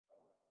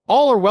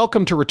All are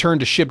welcome to return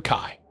to Shib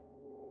Kai.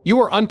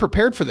 You are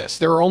unprepared for this.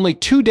 There are only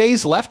 2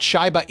 days left.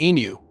 Shiba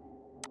Inu.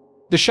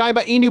 The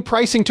Shiba Inu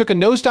pricing took a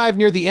nosedive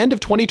near the end of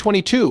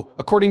 2022,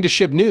 according to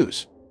Shib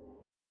News.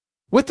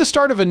 With the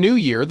start of a new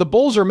year, the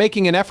bulls are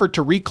making an effort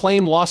to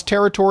reclaim lost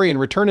territory and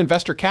return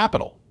investor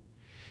capital.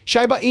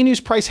 Shiba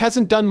Inu's price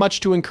hasn't done much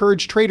to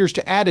encourage traders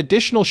to add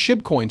additional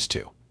SHIB coins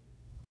to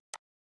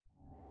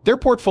their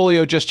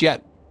portfolio just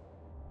yet.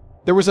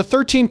 There was a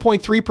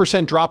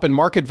 13.3% drop in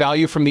market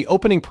value from the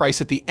opening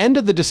price at the end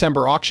of the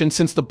December auction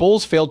since the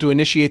bulls failed to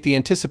initiate the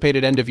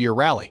anticipated end-of-year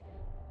rally.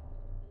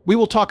 We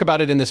will talk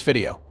about it in this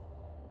video.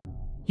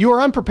 You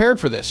are unprepared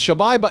for this.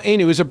 Shiba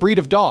Inu is a breed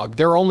of dog.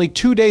 There are only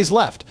 2 days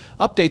left.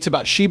 Updates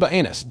about Shiba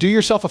Inu. Do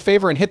yourself a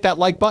favor and hit that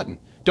like button.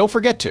 Don't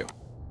forget to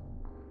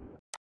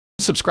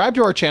subscribe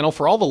to our channel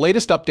for all the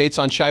latest updates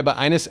on Shiba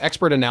Inu's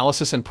expert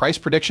analysis and price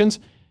predictions.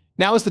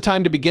 Now is the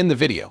time to begin the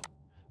video.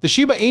 The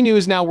Shiba Inu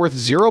is now worth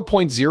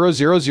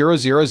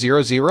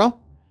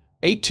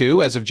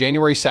 0.00000082 as of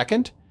January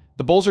 2nd.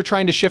 The bulls are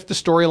trying to shift the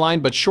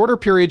storyline, but shorter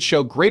periods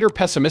show greater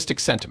pessimistic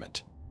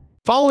sentiment,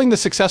 following the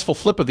successful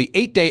flip of the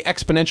 8-day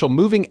exponential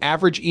moving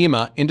average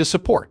EMA into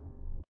support.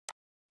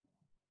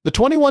 The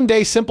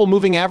 21-day simple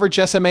moving average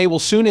SMA will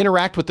soon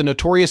interact with the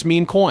notorious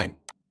meme coin.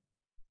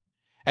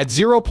 At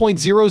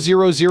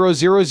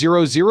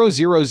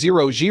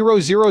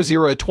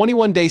 0.0000000000, a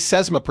 21-day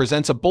SESMA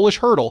presents a bullish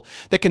hurdle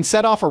that can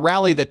set off a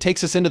rally that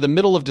takes us into the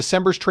middle of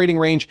December's trading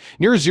range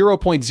near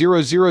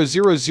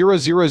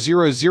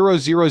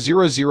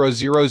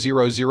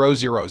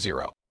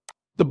 0.00000000000000.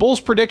 The bull's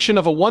prediction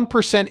of a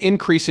 1%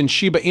 increase in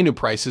Shiba Inu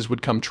prices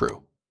would come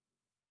true.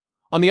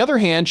 On the other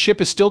hand,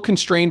 SHIB is still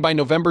constrained by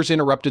November's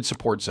interrupted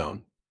support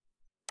zone.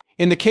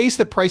 In the case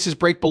that prices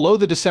break below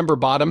the December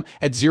bottom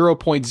at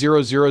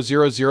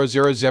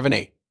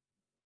 0.00000078,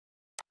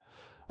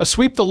 a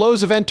sweep the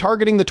lows event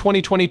targeting the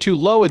 2022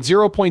 low at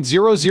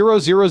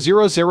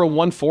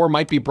 0.00000014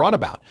 might be brought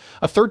about.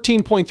 A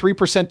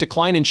 13.3%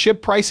 decline in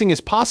SHIB pricing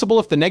is possible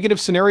if the negative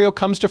scenario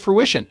comes to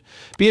fruition.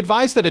 Be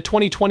advised that a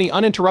 2020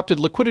 uninterrupted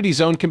liquidity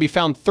zone can be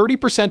found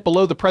 30%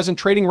 below the present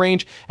trading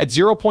range at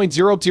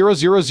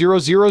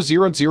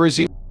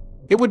 0.00000000.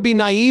 It would be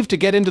naive to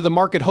get into the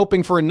market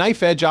hoping for a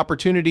knife edge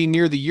opportunity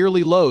near the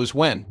yearly lows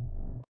when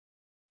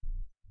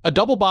a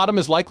double bottom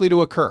is likely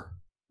to occur.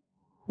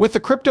 With the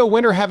crypto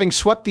winter having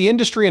swept the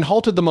industry and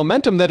halted the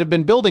momentum that had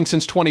been building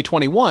since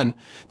 2021,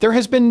 there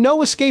has been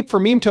no escape for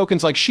meme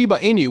tokens like Shiba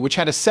Inu, which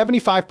had a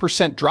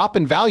 75% drop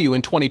in value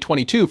in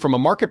 2022 from a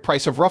market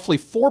price of roughly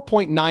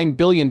 $4.9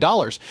 billion.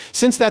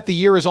 Since that, the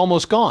year is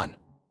almost gone.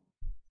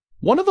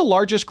 One of the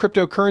largest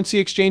cryptocurrency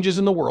exchanges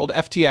in the world,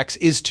 FTX,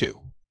 is to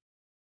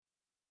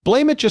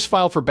blame. It just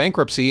filed for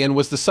bankruptcy and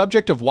was the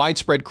subject of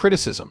widespread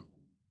criticism.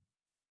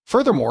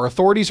 Furthermore,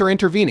 authorities are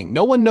intervening.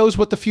 No one knows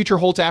what the future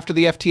holds after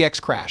the FTX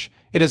crash.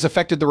 It has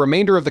affected the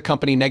remainder of the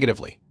company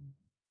negatively.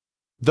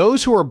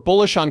 Those who are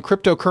bullish on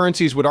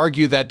cryptocurrencies would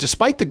argue that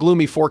despite the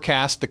gloomy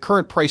forecast, the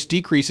current price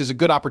decrease is a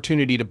good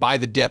opportunity to buy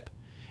the dip,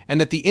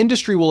 and that the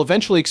industry will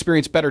eventually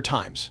experience better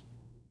times.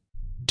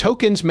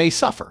 Tokens may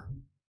suffer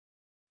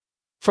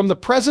from the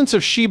presence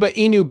of Shiba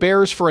Inu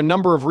bears for a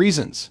number of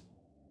reasons.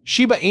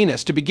 Shiba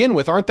Inus, to begin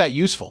with, aren't that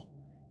useful.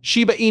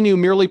 Shiba Inu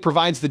merely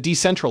provides the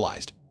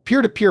decentralized,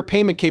 peer-to-peer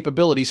payment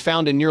capabilities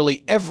found in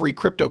nearly every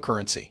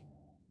cryptocurrency.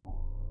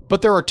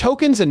 But there are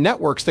tokens and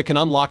networks that can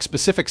unlock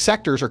specific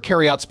sectors or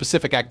carry out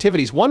specific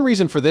activities. One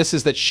reason for this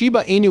is that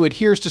Shiba Inu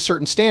adheres to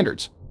certain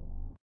standards,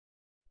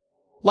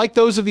 like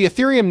those of the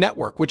Ethereum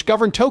network, which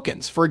govern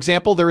tokens. For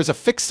example, there is a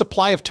fixed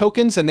supply of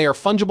tokens and they are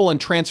fungible and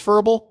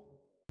transferable.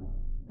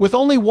 With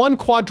only 1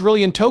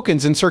 quadrillion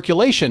tokens in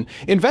circulation,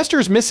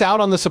 investors miss out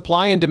on the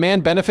supply and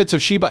demand benefits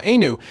of Shiba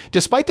Inu,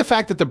 despite the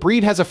fact that the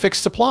breed has a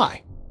fixed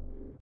supply.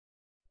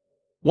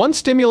 One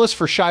stimulus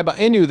for Shiba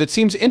Inu that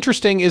seems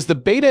interesting is the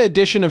beta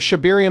edition of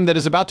Shibarium that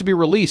is about to be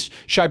released.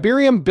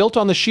 Shibarium, built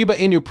on the Shiba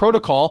Inu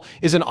protocol,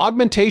 is an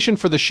augmentation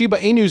for the Shiba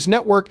Inu's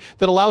network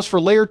that allows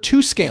for Layer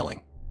 2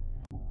 scaling.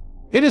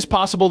 It is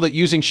possible that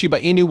using Shiba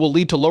Inu will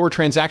lead to lower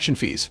transaction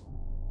fees.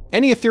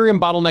 Any Ethereum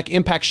bottleneck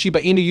impacts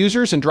Shiba Inu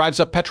users and drives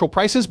up petrol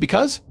prices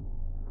because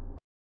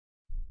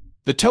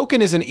the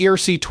token is an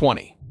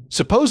ERC-20.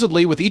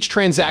 Supposedly, with each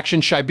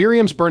transaction,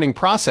 Shibarium's burning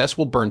process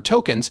will burn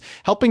tokens,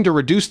 helping to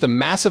reduce the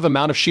massive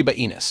amount of Shiba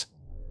Inus.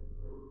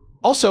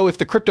 Also, if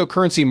the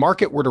cryptocurrency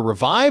market were to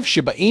revive,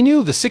 Shiba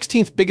Inu, the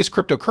 16th biggest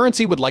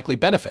cryptocurrency, would likely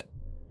benefit.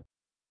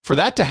 For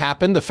that to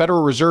happen, the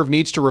Federal Reserve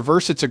needs to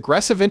reverse its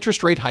aggressive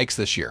interest rate hikes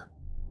this year.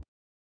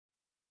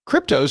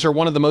 Cryptos are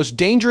one of the most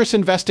dangerous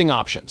investing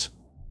options,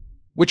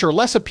 which are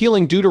less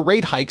appealing due to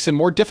rate hikes and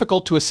more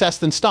difficult to assess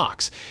than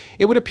stocks.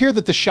 It would appear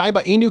that the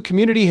Shiba Inu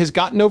community has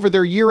gotten over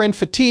their year-end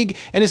fatigue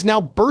and is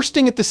now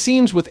bursting at the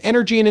seams with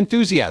energy and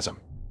enthusiasm.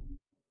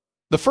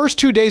 The first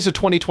 2 days of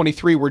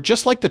 2023 were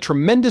just like the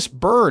tremendous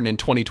burn in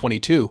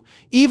 2022,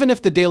 even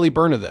if the daily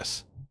burn of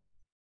this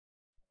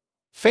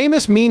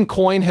famous meme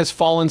coin has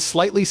fallen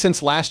slightly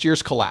since last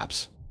year's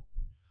collapse.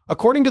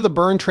 According to the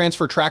burn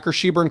transfer tracker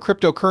Shiba Inu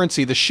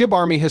cryptocurrency, the SHIB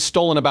army has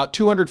stolen about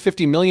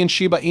 250 million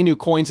Shiba Inu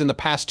coins in the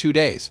past 2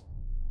 days.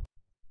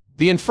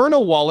 The Inferno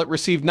wallet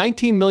received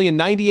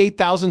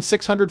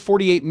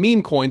 19,098,648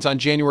 meme coins on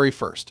January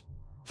 1st.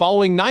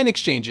 Following 9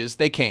 exchanges,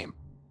 they came.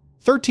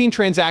 13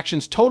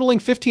 transactions totaling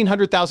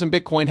 1,500,000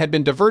 Bitcoin had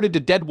been diverted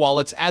to dead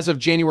wallets as of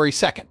January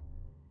 2nd.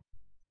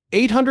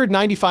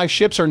 895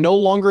 SHIBs are no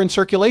longer in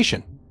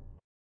circulation.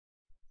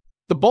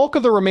 The bulk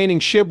of the remaining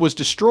SHIB was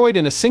destroyed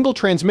in a single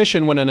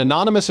transmission when an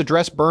anonymous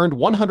address burned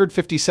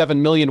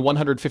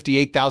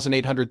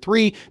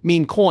 157,158,803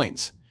 meme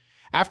coins.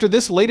 After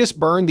this latest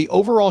burn, the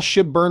overall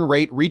SHIB burn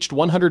rate reached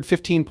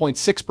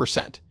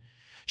 115.6%.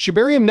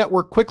 Shibarium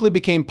network quickly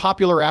became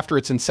popular after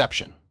its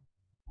inception.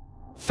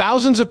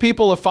 Thousands of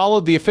people have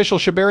followed the official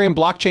Shibarium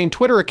blockchain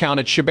Twitter account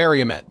at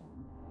Shibarium.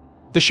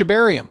 The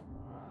Shibarium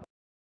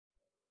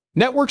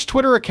network's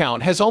Twitter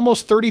account has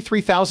almost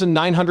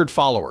 33,900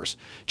 followers.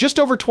 Just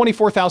over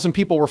 24,000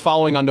 people were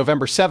following on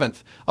November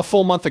 7th, a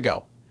full month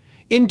ago.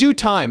 In due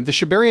time, the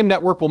Shibarium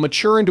network will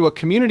mature into a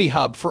community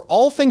hub for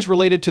all things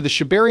related to the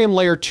Shibarium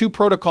Layer 2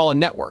 protocol and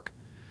network.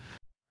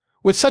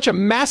 With such a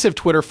massive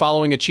Twitter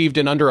following achieved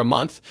in under a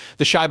month,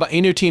 the Shiba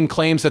Inu team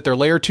claims that their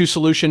Layer 2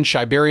 solution,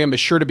 Shibarium, is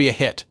sure to be a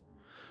hit.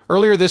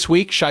 Earlier this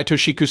week,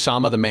 Satoshi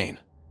Kusama, the main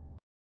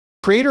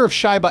creator of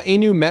Shiba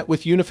Inu, met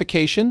with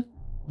Unification,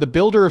 the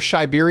builder of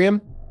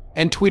Shibarium,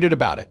 and tweeted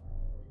about it.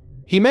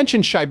 He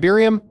mentioned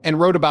Shibarium and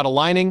wrote about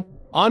aligning,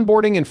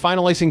 onboarding, and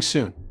finalizing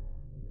soon,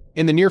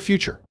 in the near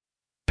future.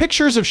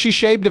 Pictures of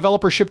Shib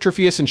developer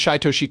Shibtrophius and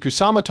Satoshi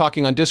Kusama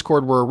talking on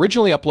Discord were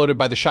originally uploaded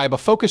by the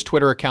Shiba-focused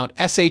Twitter account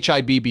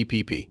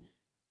SHIBBPP.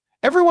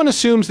 Everyone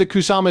assumes that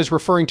Kusama is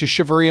referring to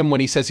Shibarium when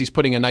he says he's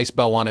putting a nice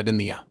bow on it in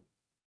the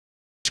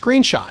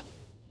screenshot.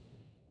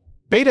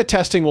 Beta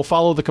testing will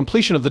follow the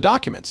completion of the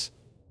documents.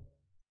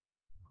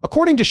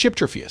 According to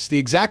Shibtrophius, the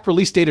exact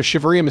release date of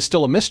Shibarium is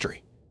still a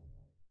mystery.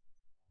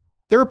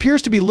 There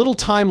appears to be little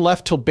time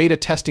left till beta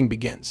testing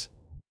begins.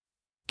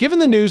 Given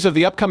the news of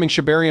the upcoming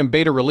Shibarium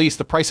beta release,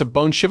 the price of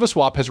Bone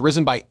ShivaSwap has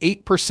risen by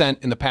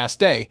 8% in the past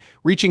day,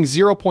 reaching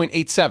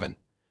 0.87.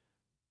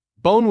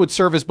 Bone would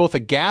serve as both a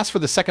gas for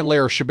the second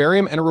layer of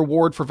Shibarium and a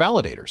reward for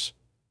validators,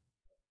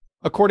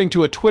 according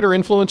to a Twitter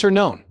influencer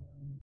known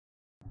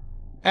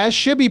as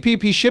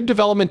ShibBPP. SHIB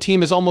development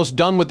team is almost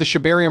done with the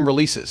Shibarium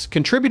releases,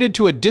 contributed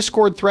to a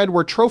Discord thread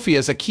where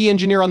Trophius, a key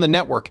engineer on the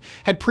network,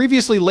 had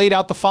previously laid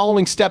out the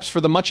following steps for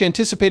the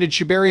much-anticipated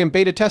Shibarium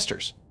beta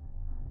testers.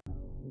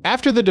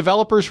 After the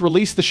developers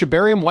released the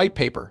Shibarium white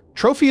paper,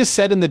 Trophius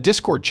said in the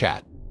Discord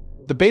chat,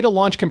 the beta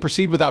launch can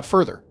proceed without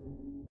further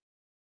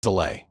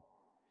delay.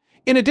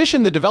 In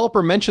addition, the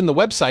developer mentioned the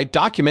website,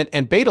 document,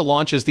 and beta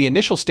launch as the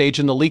initial stage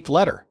in the leaked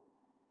letter.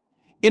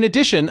 In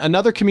addition,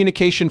 another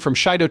communication from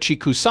Satoshi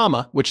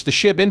Kusama, which the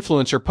SHIB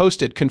influencer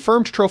posted,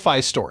 confirmed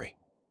Trophi's story.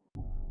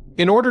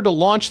 In order to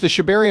launch the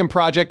Shibarium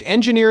project,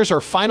 engineers are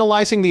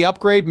finalizing the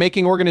upgrade,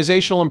 making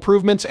organizational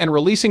improvements, and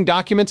releasing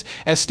documents,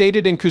 as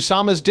stated in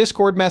Kusama's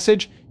Discord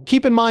message.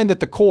 Keep in mind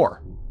that the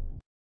core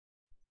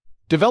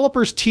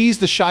developers teased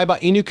the Shiba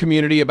Inu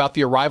community about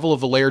the arrival of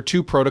the Layer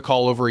 2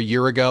 protocol over a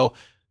year ago.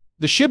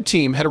 The SHIB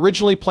team had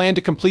originally planned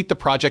to complete the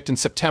project in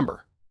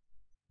September.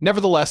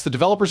 Nevertheless, the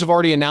developers have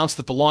already announced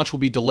that the launch will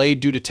be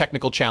delayed due to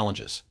technical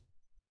challenges.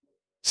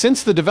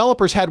 Since the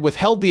developers had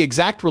withheld the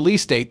exact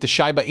release date, the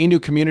Shiba Inu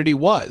community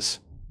was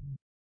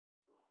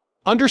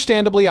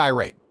understandably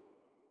irate.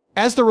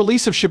 As the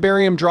release of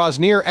Shibarium draws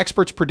near,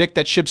 experts predict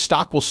that SHIB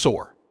stock will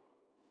soar.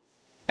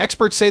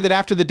 Experts say that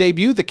after the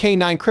debut, the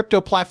K9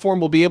 crypto platform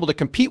will be able to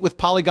compete with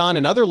Polygon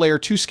and other Layer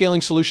 2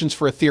 scaling solutions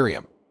for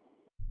Ethereum.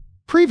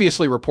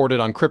 Previously reported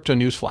on Crypto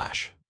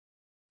Newsflash.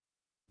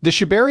 The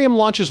Shibarium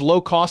launch's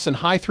low cost and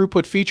high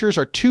throughput features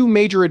are two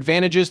major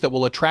advantages that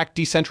will attract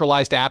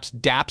decentralized apps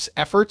dApps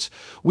efforts.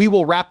 We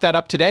will wrap that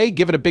up today.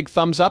 Give it a big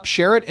thumbs up,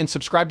 share it, and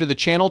subscribe to the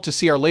channel to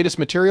see our latest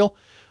material.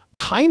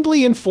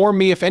 Kindly inform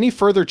me if any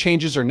further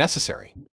changes are necessary.